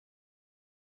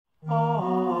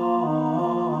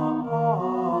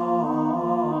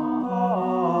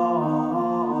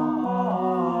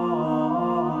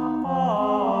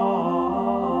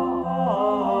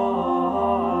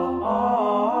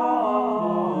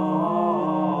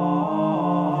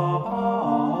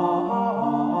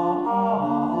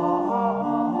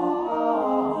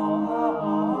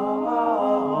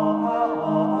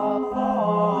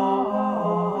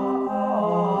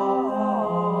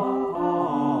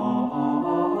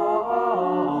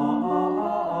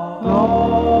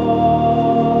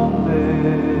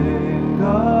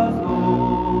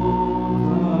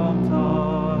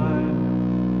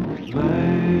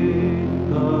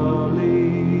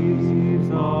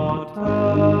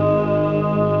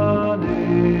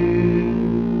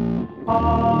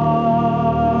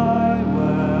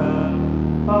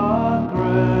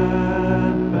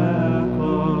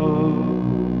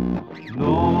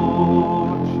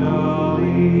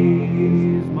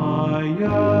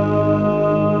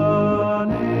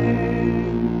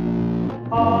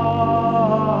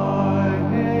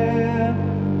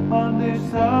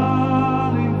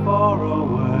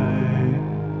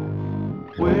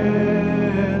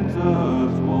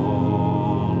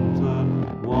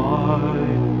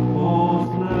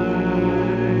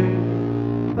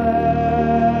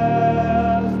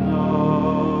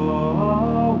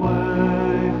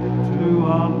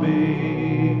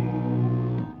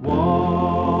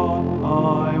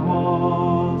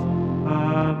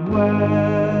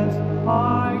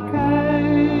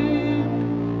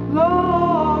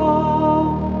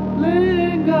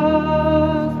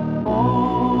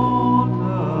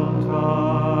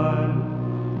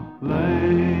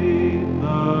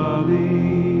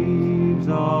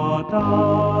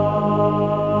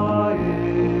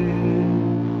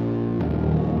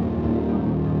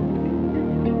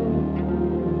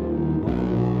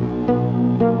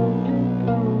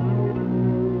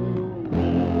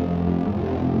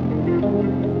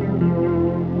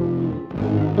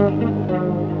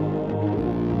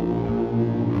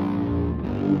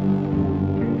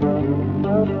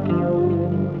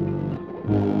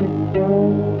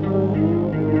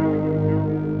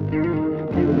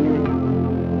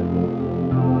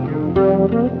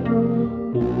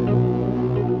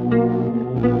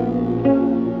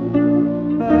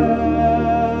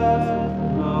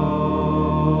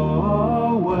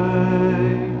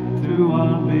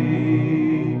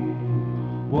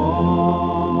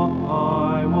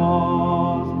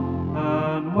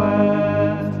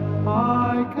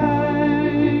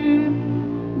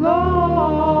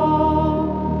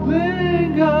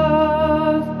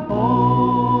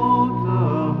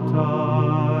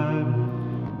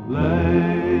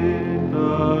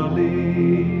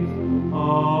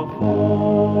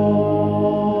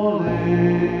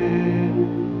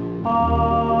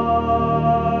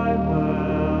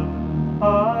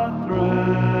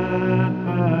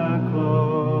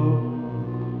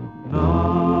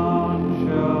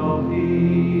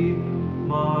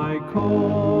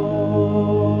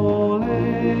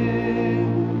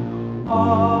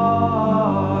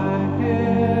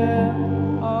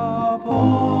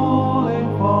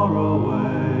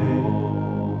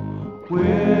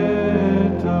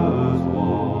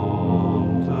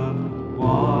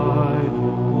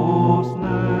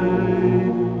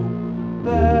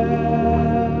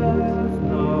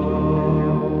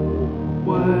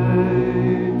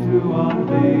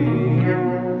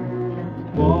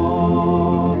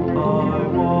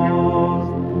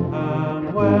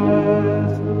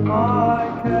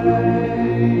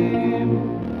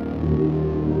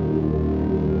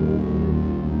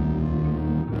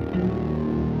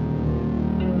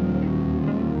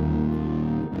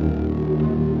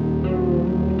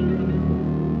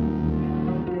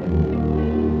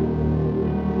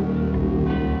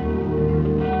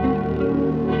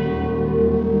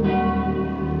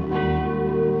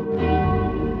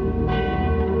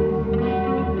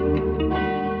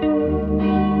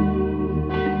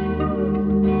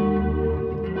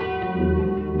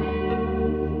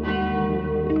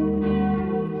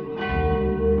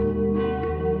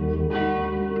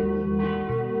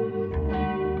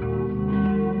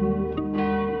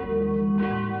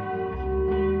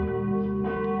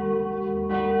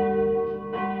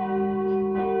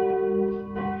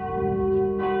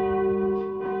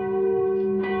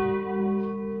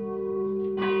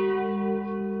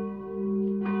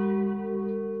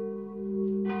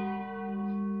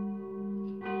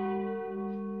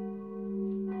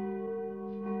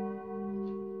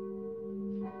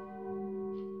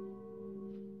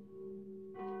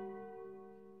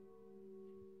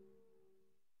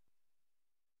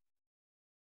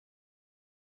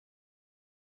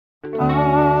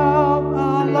I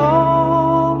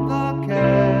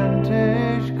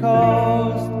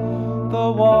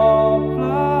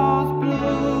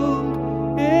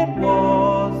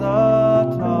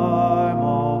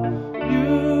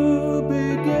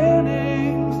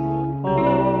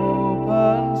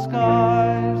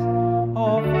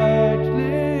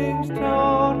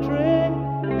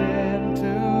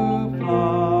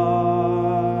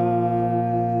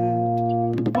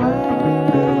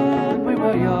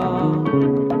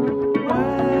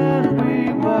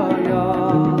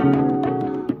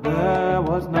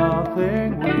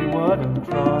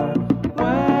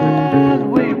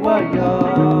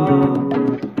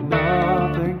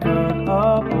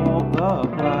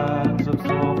plans of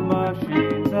soft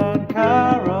machines and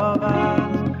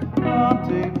caravans,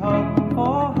 hunting home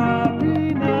for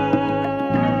happiness.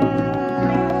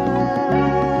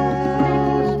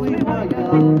 We were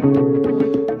young.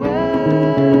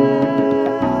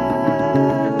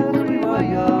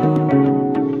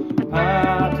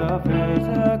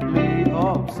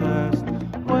 Obsessed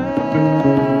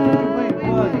when we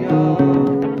were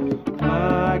young,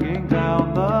 flagging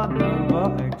down the Nova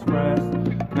Express,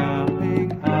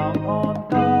 camping out on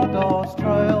Dardos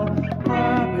Trail,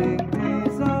 grabbing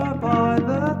Deezer by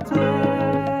the tail.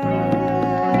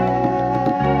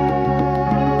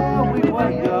 We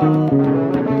were young.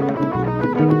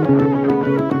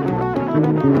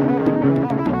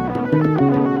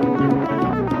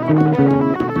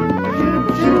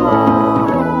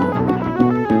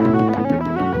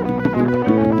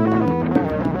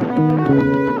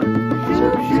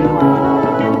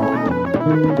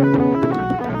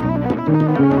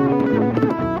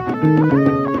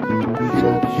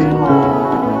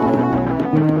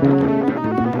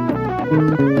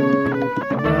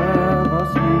 Never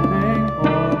sleeping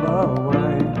all the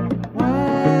way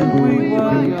when we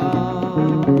were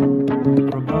young.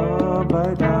 From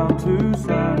Bombay down to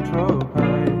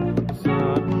Saint-Tropez, a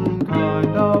certain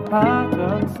kind of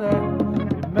pattern set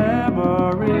in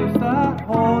memories that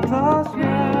haunt us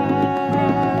yet.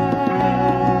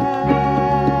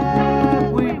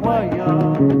 We were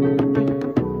young.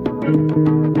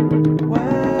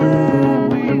 When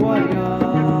we were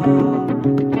young,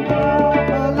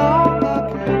 along the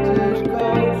Kentish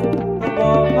coast, the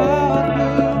Watford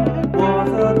Blue, it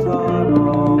was a time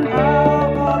of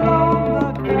out along the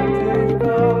Kentish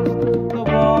coast, the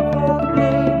Watford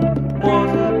Blue,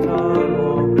 was a time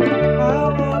of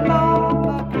out along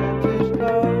the Kentish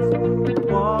coast, the Watford Blue, was a time of out along the Kentish coast, the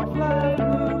Watford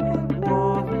Blue.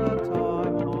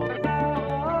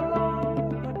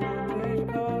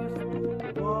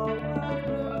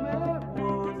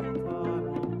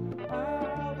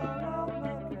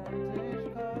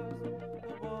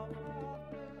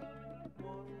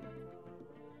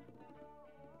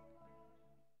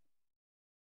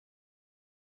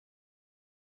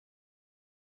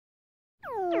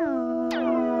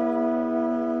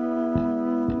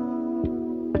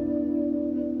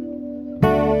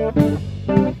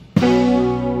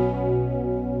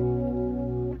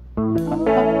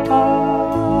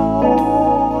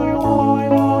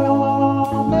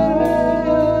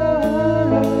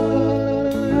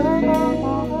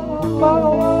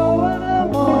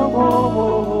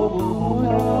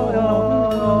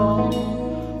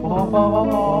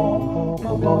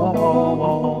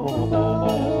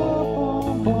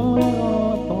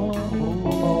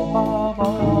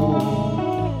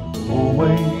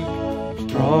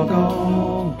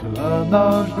 Struggle to earn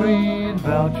those green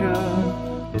vouchers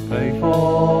to pay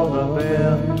for the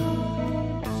beer,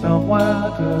 somewhere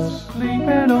to sleep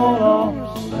it all off,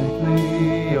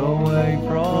 safely away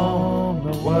from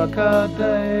the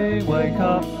workaday. Wake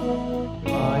up,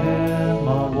 lie in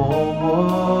my warm,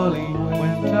 woolly,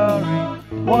 wintry.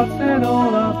 What's it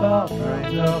all about?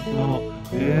 Trains of thought,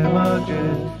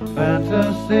 images,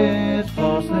 fantasies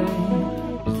passing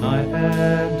as night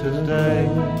enters day.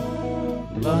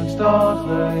 Lone stars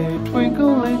they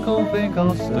twinkle, inkle, think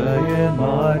I'll stay in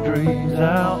my dreams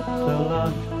out till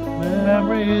lunch.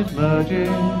 Memories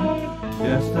merging,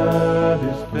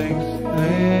 yesterday's things,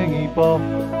 thingy bob,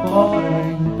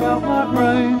 bobbing about my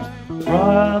brains.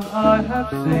 Trials I have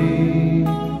seen,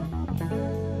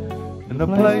 and the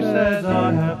places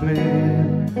I have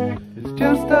been. It's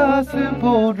just a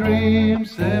simple dream,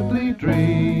 simply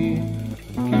dream.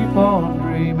 Keep on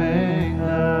dreaming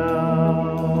now.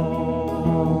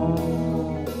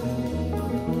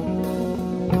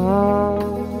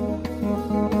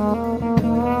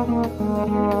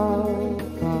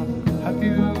 Have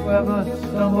you ever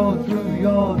stumbled through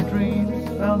your dreams,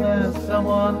 found there's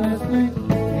someone listening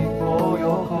for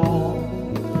your call,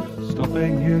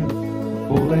 stopping you,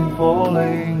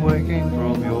 falling, waking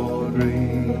from your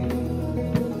dream?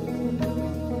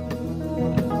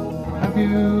 Have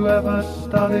you ever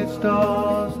studied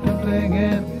stars, twinkling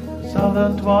in the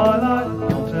southern twilight,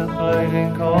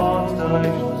 contemplating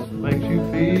constellations? Makes you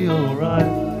feel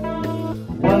right.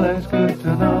 Well, it's good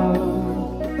to know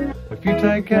if you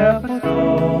take care for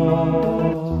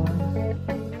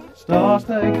stars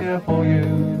take care for you.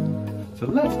 So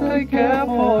let's take care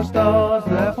for stars,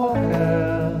 therefore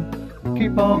care.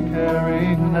 Keep on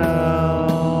caring now.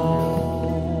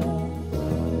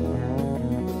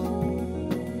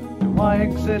 Do I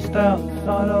exist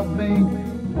outside of me?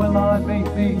 Will I meet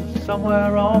me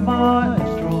somewhere on my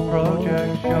astral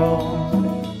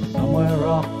projection? Somewhere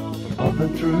up above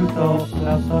the truth of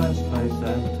outside space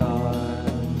and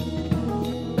time.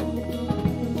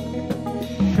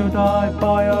 Should I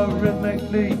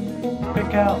biorhythmically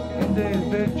pick out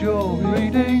individual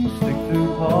readings, stick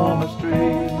to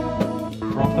palmistry?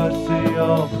 Prophecy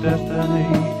of destiny,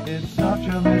 it's such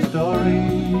a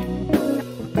mystery.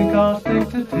 Think I'll stick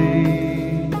to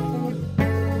tea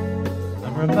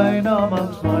and remain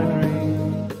amongst my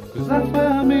dreams, 'cause that's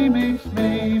where me meets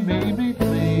me, me meets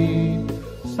me,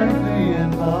 safely in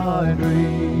my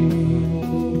dreams.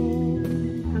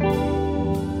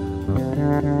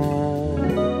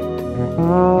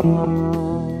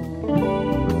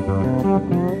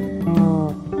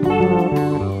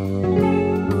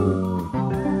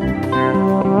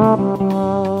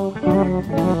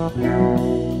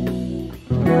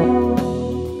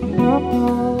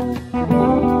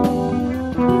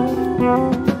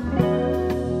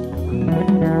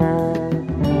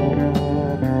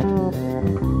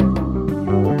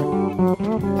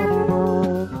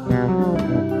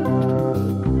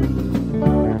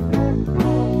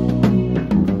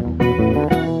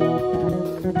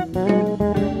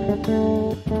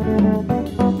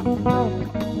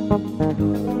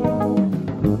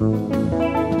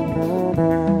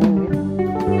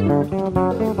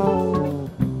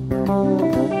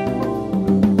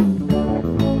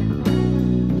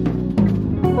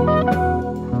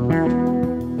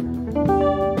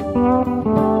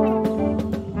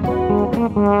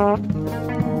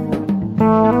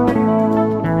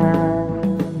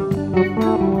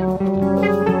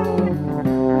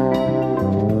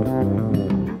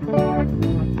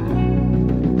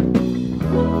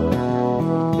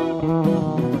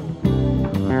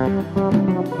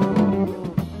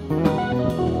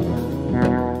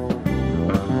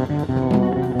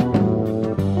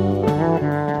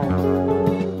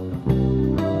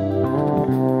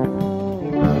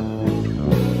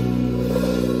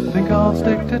 I'll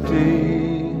stick to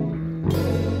tea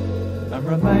and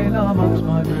remain amongst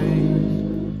my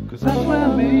dreams, 'cause that's where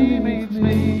me meets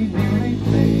me, me meets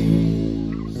me,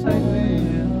 safely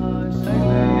in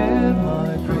my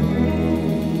dreams.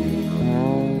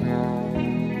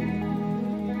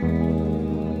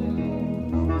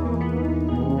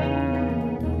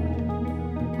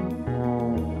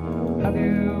 Have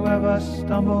you ever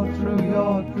stumbled through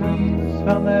your dreams,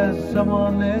 found there's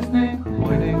someone listening,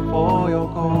 waiting for your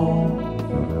call,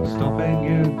 stopping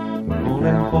you,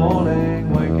 falling,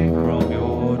 waking from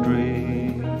your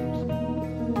dreams?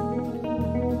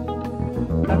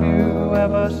 Have you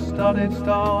ever studied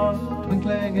stars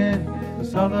twinkling in the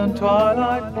southern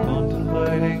twilight,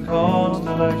 contemplating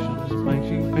constellations makes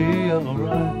you feel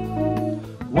alright?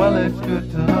 Well, it's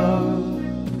good to know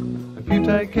if you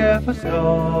take care for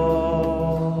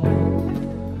stars,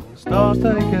 stars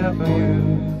take care for you.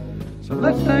 So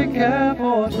let's take care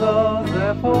for stars,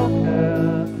 therefore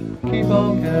care. Keep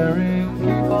on caring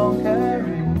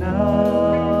now.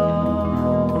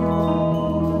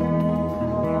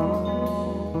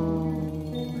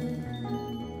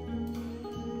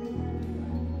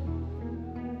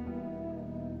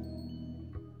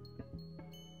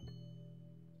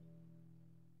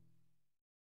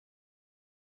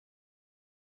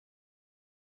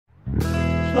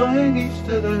 Flying east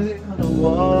today on a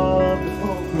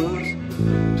wonderful cruise,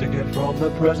 ticket from the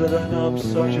president, I'm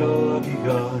such a lucky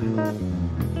guy.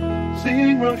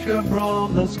 Seeing Russia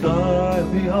from the sky,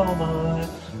 be all mine.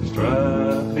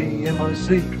 Strap me in my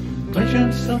seat,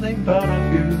 mention something about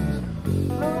reviews.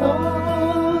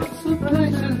 Lots of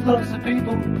places, lots of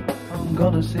people I'm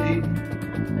gonna see,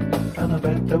 and I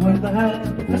bet they'll wave the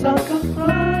hand as I come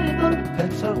flying up,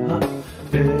 head so high.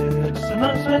 It's a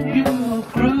nice when you're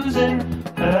cruising.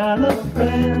 Hello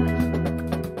friend,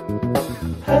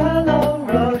 hello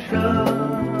Russia,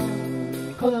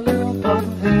 got a little fun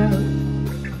here,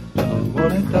 don't know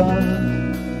what it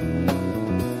does,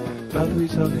 gotta be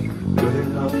something good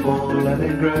enough for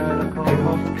Leningrad. Come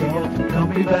off, can't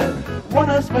be bad, what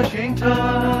a smashing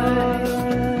time.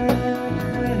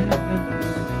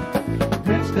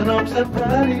 Mixed and upset,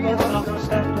 bloody, but not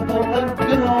acceptable, and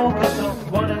good old myself,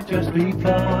 wanna just be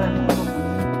fine.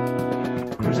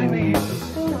 Cruising the east,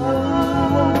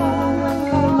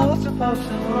 lots of folks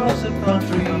and lots of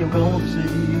country I'm gonna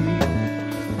see,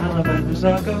 and I bet as I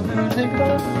go losing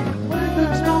but when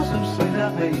it smells so sweet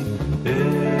at me.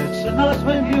 It's so nice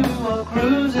when you are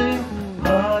cruising.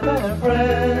 Hi there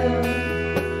friend,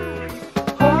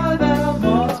 hi there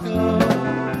Moscow,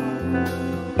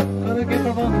 gotta get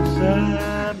from on the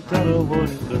sand, don't know what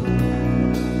it does.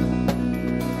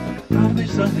 Gotta be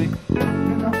something,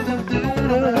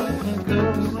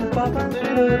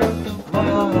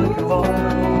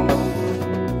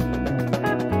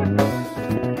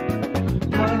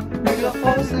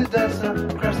 Dessa,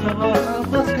 Cresta Rosa,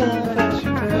 must confess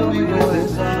you fill me with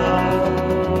desire.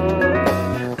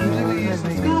 Music is the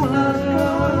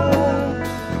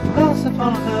lots of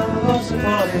fun, lots of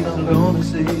parties I'm gonna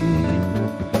see.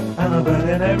 And I bet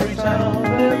in every town,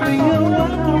 every year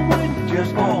I'm waiting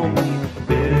just for me.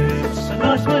 It's so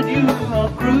nice when you are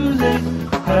cruising.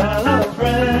 Hello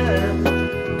friends,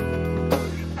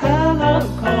 hello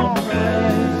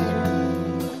comrades.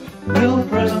 Little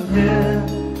present here,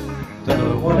 don't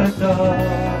know what I've done.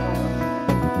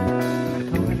 They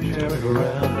told me to share it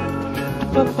around.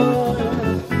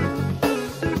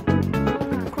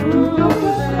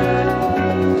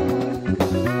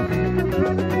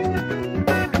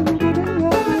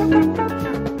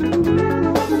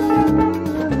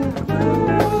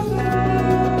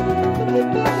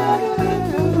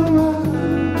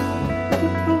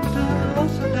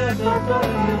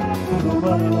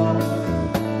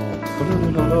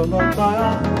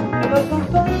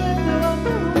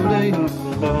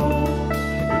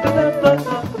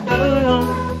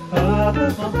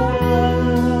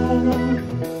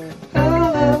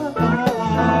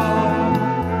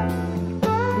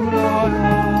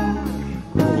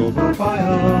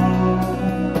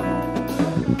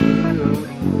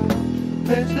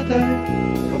 It's the day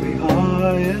I'll be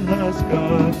high in the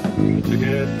sky to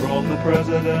get from the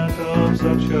president of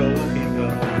such a lucky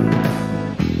guy.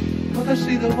 But I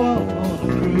see the world on a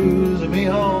cruise and me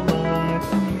all night.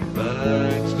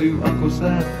 Thanks to Uncle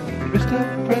Sam, Mr.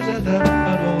 President,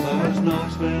 and all those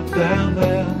nice men down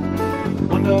there.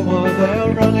 Wonder why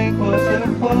they're running quite so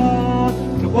far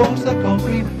towards the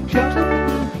concrete shelter.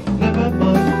 Never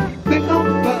mind, think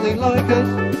I'm badly like us.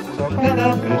 So get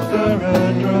out, Mr.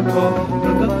 Andrew Paul,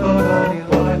 and the body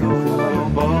like a full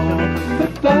bomb. The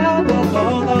Bible, the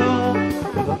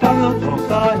Bible,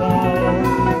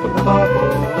 the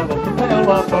Bible,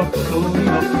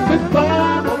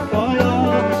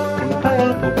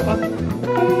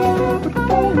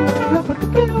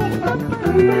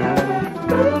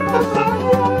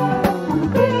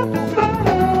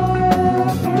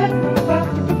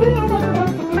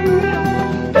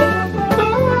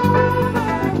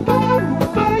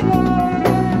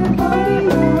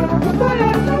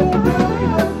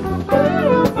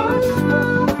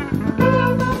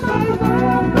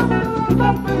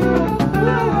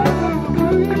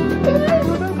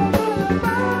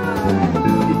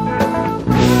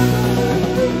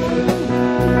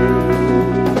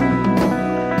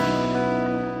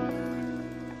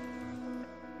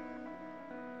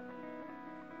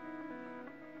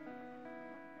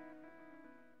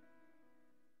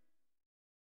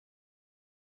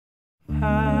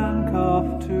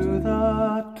 handcuffed to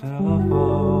the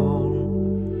telephone.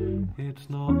 It's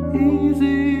not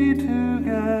easy to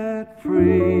get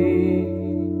free.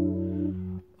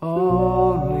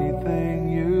 Only thing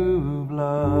you've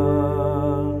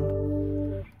learned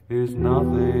is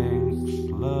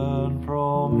nothing's learned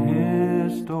from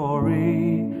his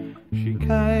story. She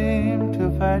came to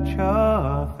fetch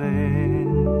her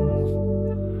things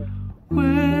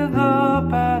with a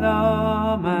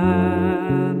better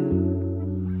man,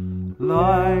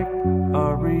 like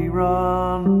a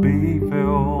rerun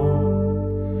B-film.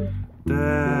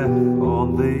 Death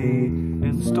on the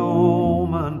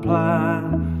installment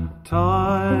plan.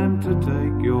 Time to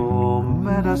take your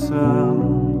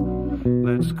medicine.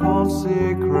 Let's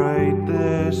consecrate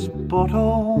this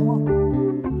bottle.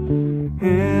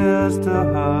 Here's to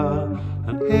her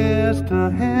and here's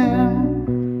to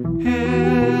him.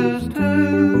 Here's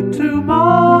to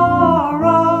tomorrow.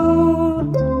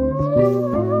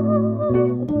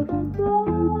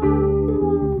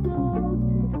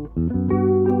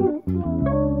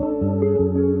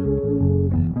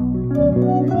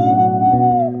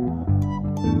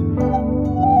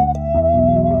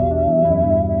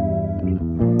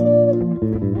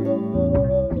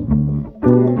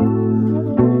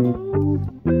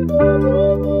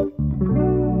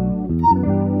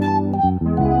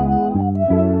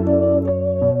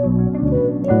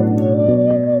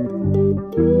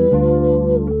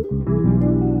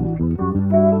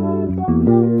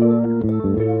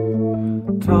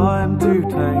 Time to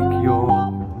take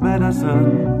your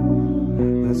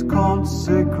medicine. Let's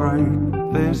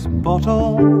consecrate this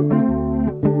bottle.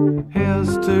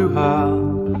 Here's to her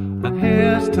and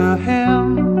here's to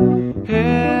him.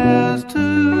 Here's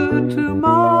to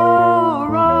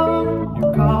tomorrow.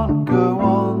 You can't go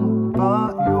on,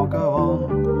 but you'll go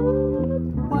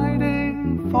on,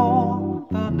 waiting for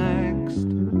the next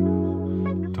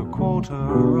to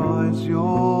cauterize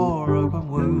your open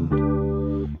wound.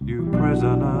 You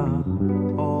prisoner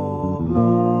of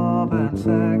love and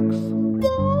sex.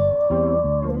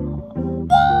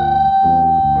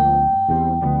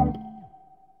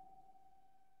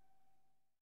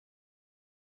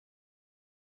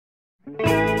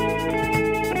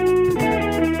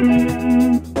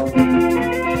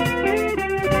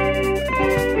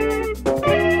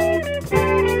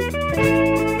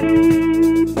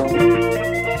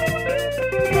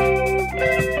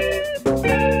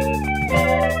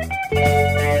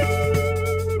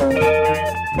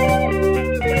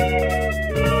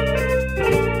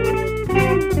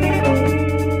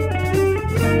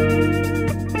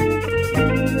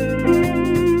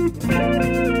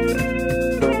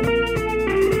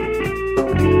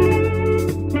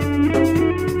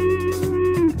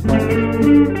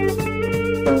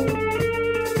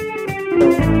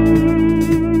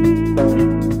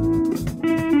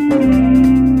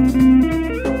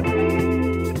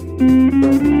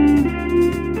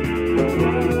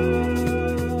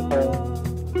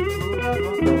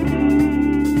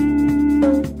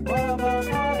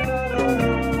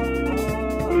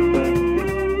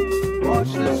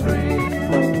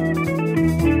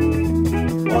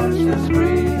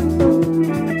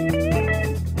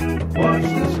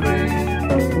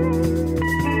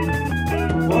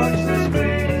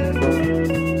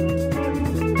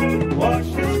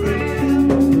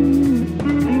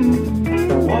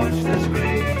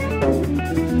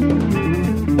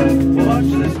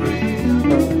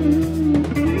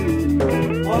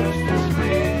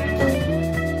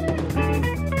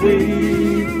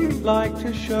 We'd like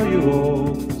to show you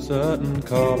all certain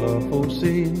colourful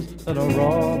scenes that are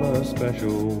rather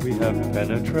special. We have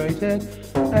penetrated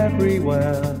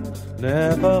everywhere,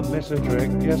 never miss a trick.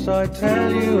 Yes, I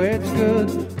tell you it's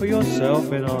good. Put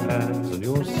yourself in our hands and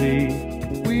you'll see.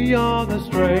 We are the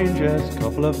strangest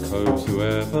couple of coves who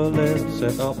ever lived.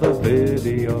 Set up the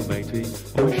video matey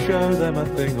and we show them a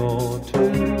thing or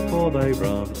two before they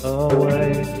run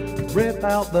away. Rip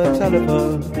out the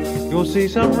telephone, you'll see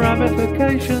some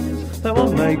ramifications that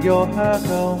will make your hair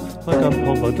curl like a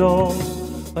pompadour,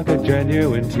 like a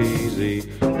genuine teasy.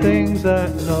 Things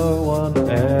that no one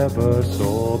ever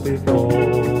saw before.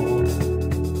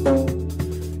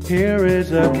 Here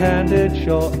is a candid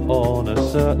shot on a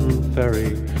certain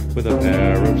ferry with a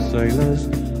pair of sailors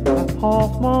at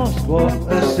half-mast. What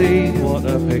a scene, what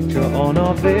a picture on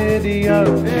our video.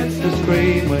 It's the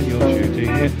screen when you're shooting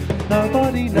it.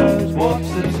 Nobody knows what's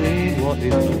the scene, what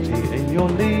is naughty in your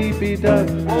libido.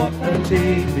 What a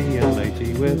team, me and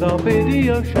matey with our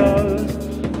video shows.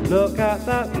 Look at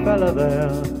that fella there,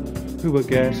 who I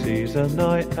guess he's a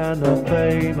knight and a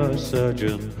famous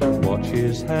surgeon. Watch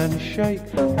his hand shake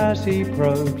as he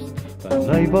probes a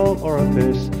navel or a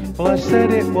fist. Well, I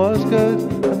said it was good,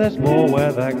 and there's more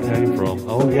where that came from,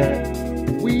 oh yeah.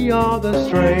 We are the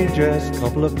strangest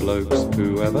couple of blokes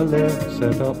who ever lived.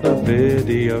 Set up the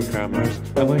video cameras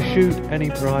and we shoot any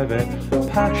private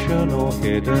passion or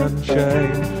hidden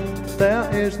shame. There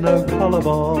is no colour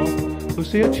bar. We'll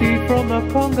see a chief from the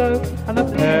Congo and a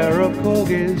pair of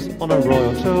corgis on a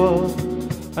royal tour,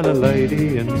 and a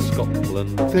lady in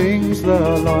Scotland. Things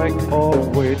the like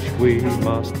of which we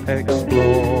must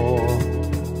explore.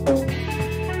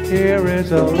 Here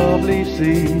is a lovely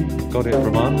scene, got it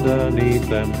from underneath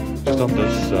them, just under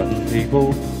certain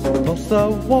people. Lost the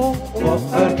war, what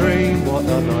a dream, what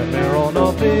a nightmare on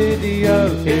our video.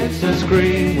 It's a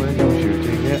scream when you're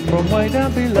shooting it from way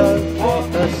down below.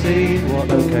 What a scene,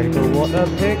 what a caper, what a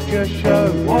picture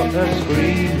show. What a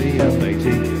scream, me and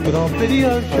matey with our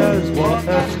video shows. What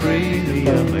a scream, me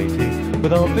and matey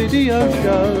with our video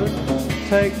shows.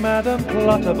 Take Madam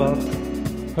Clutterbuck,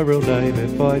 her real name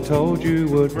if I told you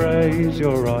would raise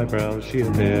your eyebrows. She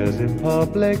appears in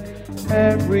public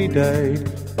every day,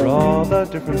 rather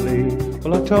differently.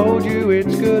 Well, I told you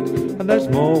it's good, and there's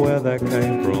more where that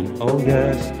came from, oh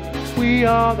yes. We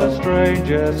are the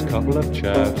strangest couple of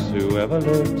chaps who ever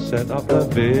lived. Set up the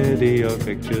video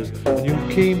pictures, and you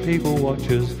keen people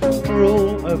watchers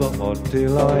drool over odd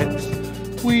delights.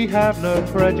 We have no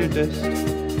prejudice.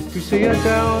 We see a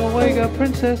Dalwager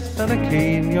princess and a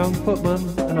keen young footman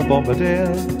and a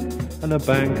bombardier and a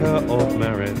banker of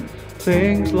merit.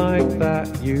 Things like that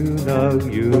you know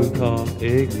you can't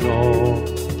ignore.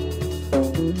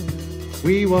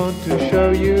 We want to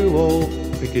show you all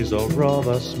figures of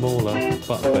rather smaller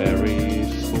but very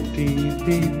sporty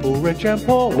people, rich and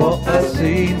poor. What a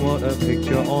scene, what a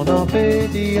picture on our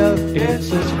video.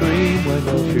 It's a screen when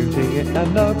you're shooting it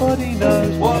and nobody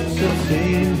knows what's a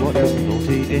scene, what is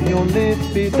naughty in your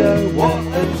libido. What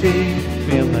a team,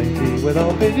 me and matey with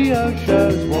our video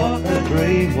shows. What a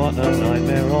dream, what a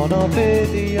nightmare on our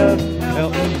video.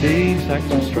 Elton Dean,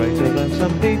 Saxon straighter than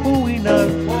some people we know.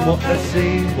 What a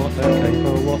scene, what a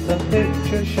caper, what a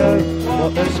picture show.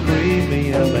 What a scream,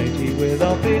 me and matey with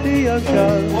our video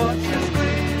show. Watch the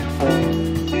screen,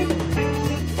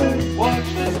 watch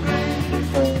the screen,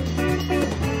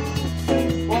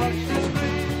 watch the screen, watch the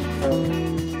screen,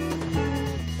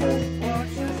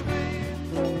 watch the screen,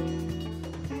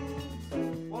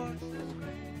 watch the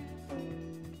screen.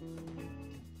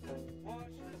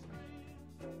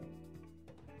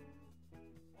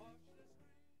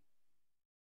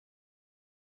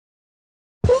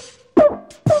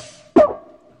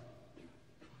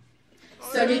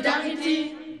 Solidarity.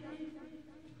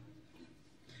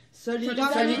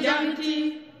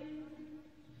 Solidarity.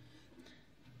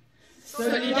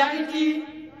 Solidarity.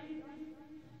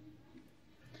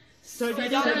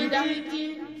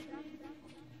 Solidarity.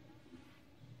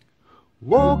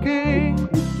 Walking,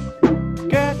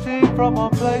 getting from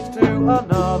one place to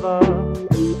another.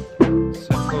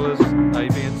 Simple as A,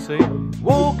 B and C.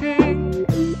 Walking,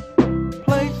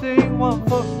 placing one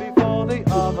foot before the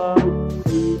other.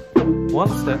 One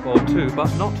step or two,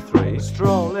 but not three.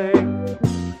 Strolling,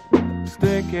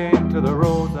 sticking to the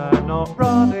rules and not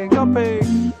running,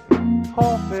 jumping,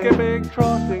 hopping, skipping,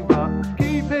 trotting, but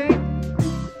keeping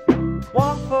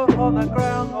one foot on the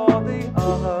ground or the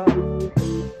other.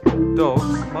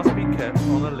 Dogs must be kept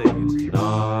on a lead.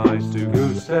 Nice to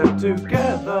go step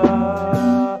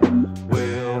together.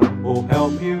 We'll all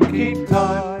help you keep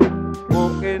time.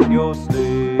 Walk in your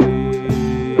sleep.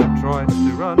 Try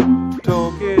to run.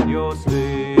 Talk in your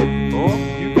sleep. Or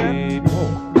you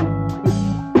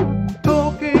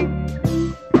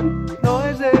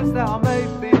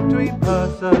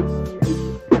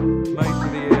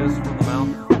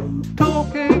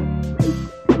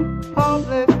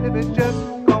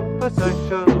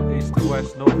direction, east to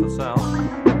west, north to south.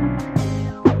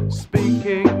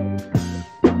 speaking.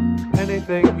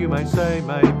 Anything you may say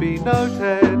may be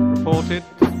noted, Reported,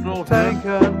 slaughtered,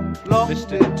 taken, lost,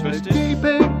 listed, in twisted.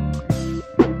 keeping.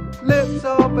 Lips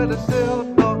are better still,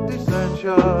 not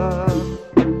dissension.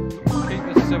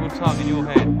 Keep a civil tongue in your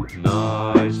head.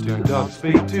 Nice to duck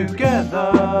speak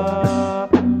together.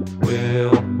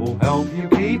 We'll all help you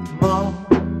keep mum.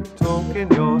 Talk in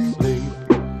your sleep.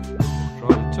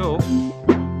 Try to talk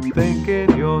Think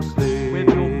in your sleep. with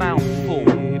your mouth full.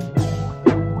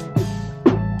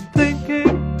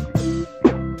 Thinking,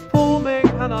 forming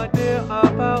an idea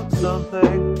about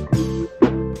something.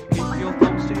 Keep your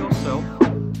thoughts to yourself.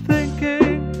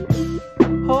 Thinking,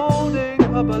 holding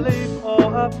a belief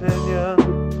or opinion.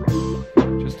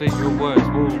 Just eat your words,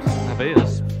 walls have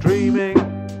ears. Dreaming,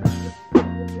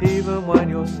 even when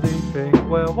you're sleeping.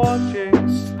 We're watching,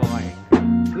 Spying.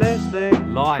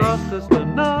 listening, Lying. trust us to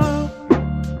know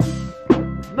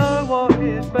what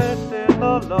is best in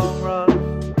the long run.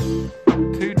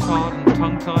 Too tired and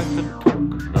tongue-tied to talk.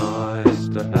 Nice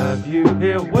to have you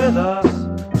here with us.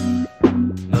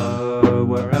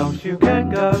 Nowhere else you can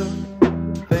go.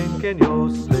 Think in your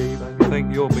sleep.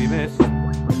 Think you'll be missed.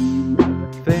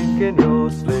 Think in your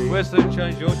sleep. We'll soon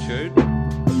change your tune.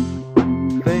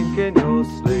 Think in your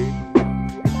sleep.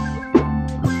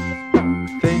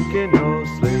 Think in your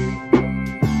sleep.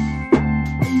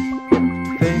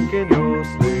 Think in your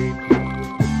sleep.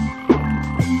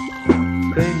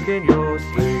 Think in your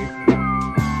sleep.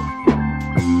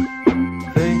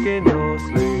 Think in your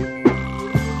sleep.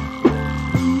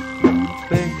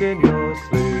 Think in your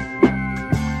sleep.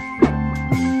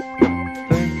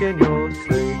 Think in your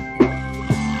sleep.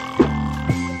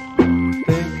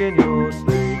 Think in your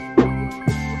sleep.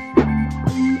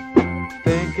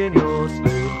 Think in your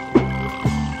sleep.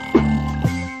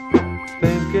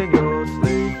 Think in your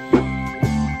sleep.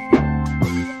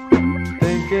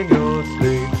 Think in your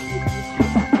sleep.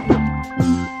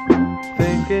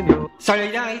 Think in your...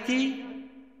 Solidarity?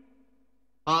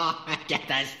 Oh,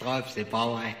 catastrophe, c'est pas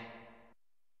vrai.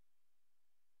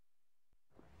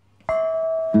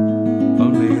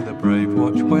 Only the brave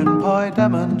watch when Pi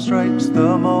demonstrates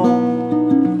the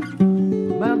mole.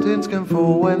 Mountains can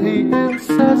fall when he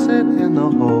inserts it in the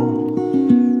hole.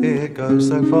 It goes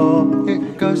so far,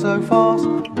 it goes so fast,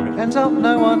 where it ends up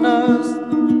no one knows.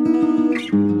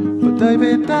 But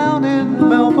David down in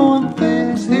Melbourne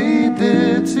thinks he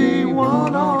did see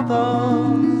one of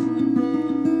those.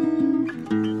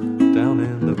 Down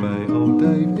in the bay, old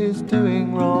Dave is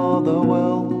doing rather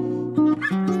well.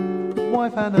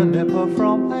 Wife and a nipper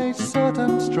from a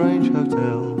certain strange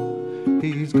hotel.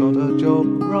 He's got a job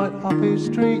right up his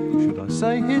street, should I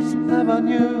say his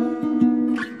avenue.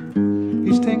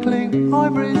 He's tinkling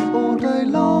ivories all day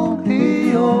long,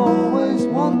 he always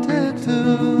wanted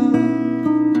to.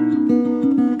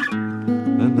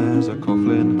 Then there's a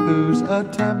coughlin whose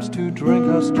attempts to drink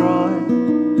us dry,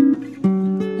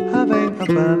 having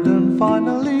abandoned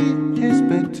finally his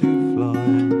bid to fly.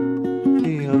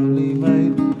 He only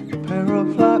made a pair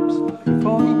of flaps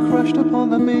before he crashed upon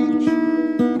the beach.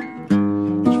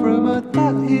 It's rumoured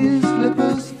that his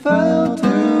slippers failed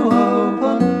to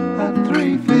open at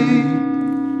 3 feet.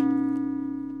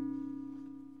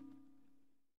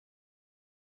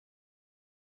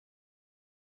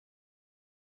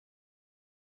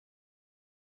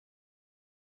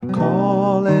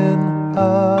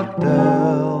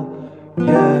 Colin-a-dell,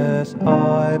 yes,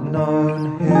 I've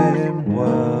known him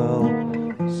well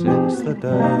since the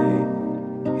day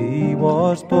he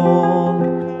was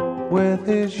born with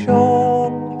his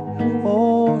short,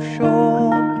 oh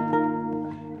short.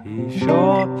 He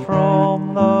shot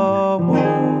from the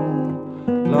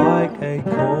womb like a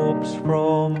corpse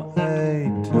from a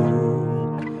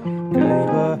tomb, gave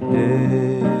a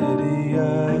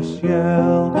hideous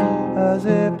yell as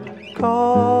if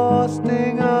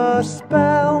casting a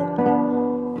spell,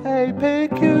 a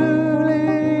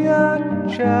peculiar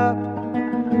chap.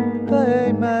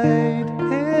 They made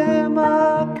him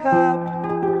a cap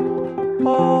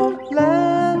of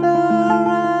leather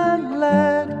and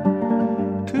lead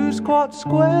to squat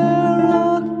square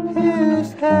on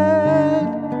his head.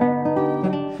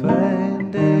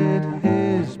 Fended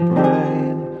his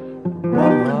brain,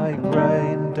 run like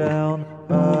rain down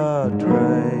a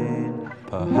drain.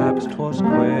 Perhaps 'twas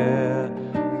queer,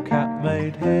 cat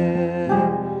made him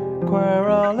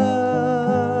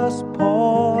querulous,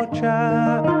 poor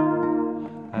chap.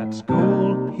 At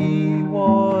school he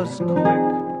was quick,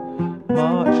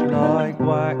 much like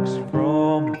wax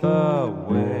from the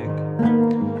wick.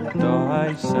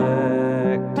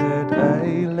 Dissected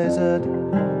a lizard,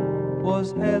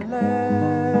 was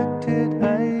elected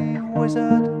a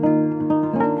wizard.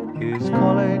 His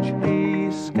college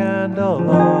he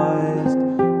scandalized,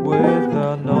 with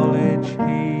the knowledge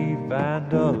he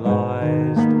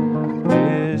vandalized.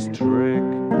 His trick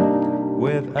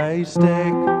with a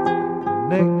stick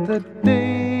nicked the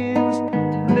dean's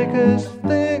knickers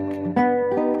thick.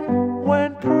 When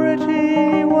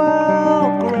pretty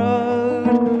well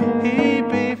grown, he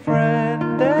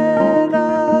befriended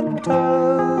a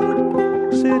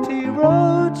toad. City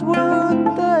roads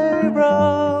would they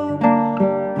roam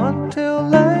until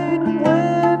late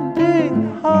wending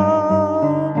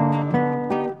home.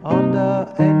 Under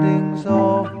endings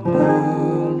of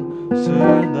moon,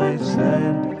 soon they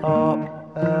sent up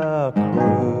a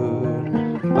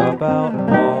croon about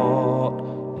what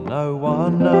no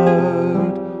one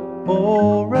knowed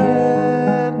or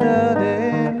rendered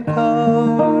in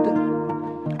code.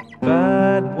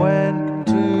 Bad went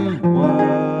to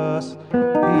worse,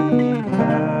 he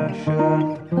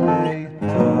fashioned a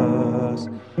hearse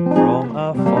from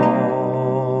a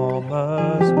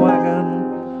farmer's wagon,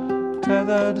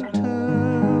 tethered to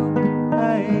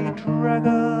a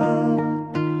dragon,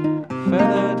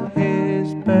 feathered his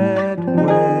bed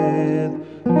with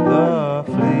the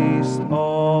fleece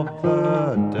of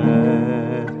the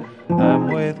dead, and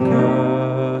with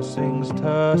cursings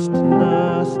terst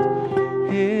nursed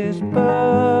his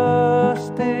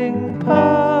bursting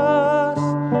purse.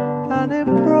 An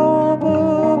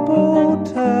improbable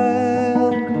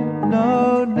tale,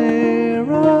 no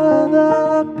nearer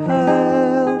the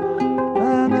pale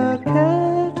than a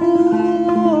kettle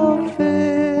of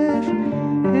fish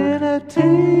in a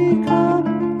teacup.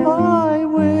 I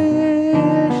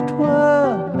wish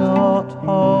 'twere not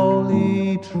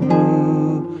wholly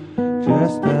true,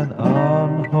 just an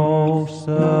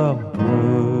unwholesome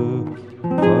brew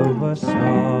over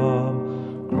some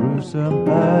gruesome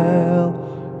ale.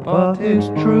 But it's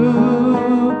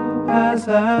true as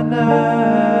an